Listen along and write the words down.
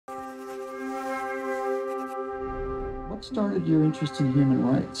What started your interest in human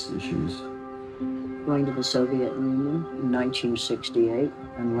rights issues? Going to the Soviet Union in 1968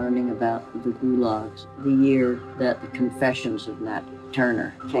 and learning about the gulags, the year that the Confessions of Nat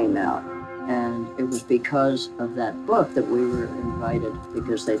Turner came out. And it was because of that book that we were invited,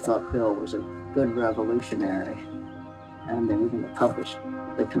 because they thought Bill was a good revolutionary and they were going to publish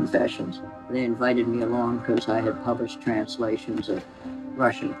the Confessions. They invited me along because I had published translations of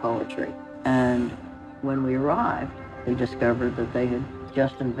Russian poetry. And when we arrived, we discovered that they had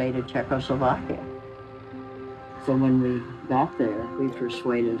just invaded Czechoslovakia. So when we got there, we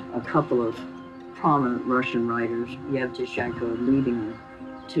persuaded a couple of prominent Russian writers, Yevtushenko leading them,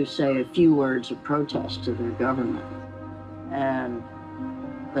 to say a few words of protest to their government. And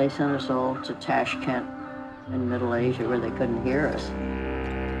they sent us all to Tashkent in Middle Asia where they couldn't hear us.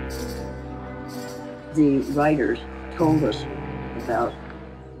 The writers told us about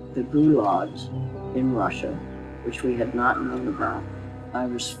the gulags in Russia, which we had not known about. I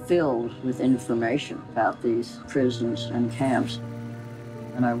was filled with information about these prisons and camps,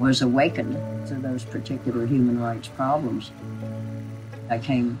 and I was awakened to those particular human rights problems. I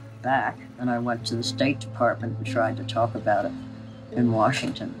came back and I went to the State Department and tried to talk about it in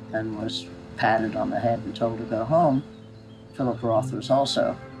Washington and was patted on the head and told to go home. Phillip Roth was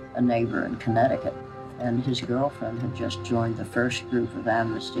also a neighbor in Connecticut, and his girlfriend had just joined the first group of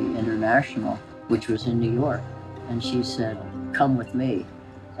Amnesty International, which was in New York. And she said, "Come with me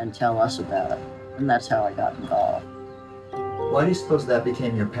and tell us about it." And that's how I got involved. Why do you suppose that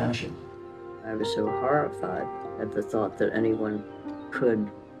became your passion? I was so horrified at the thought that anyone could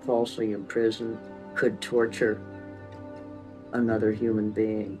falsely imprison, could torture another human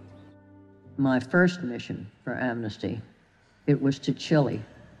being. My first mission for Amnesty, it was to Chile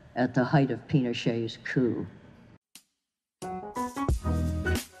at the height of Pinochet's coup.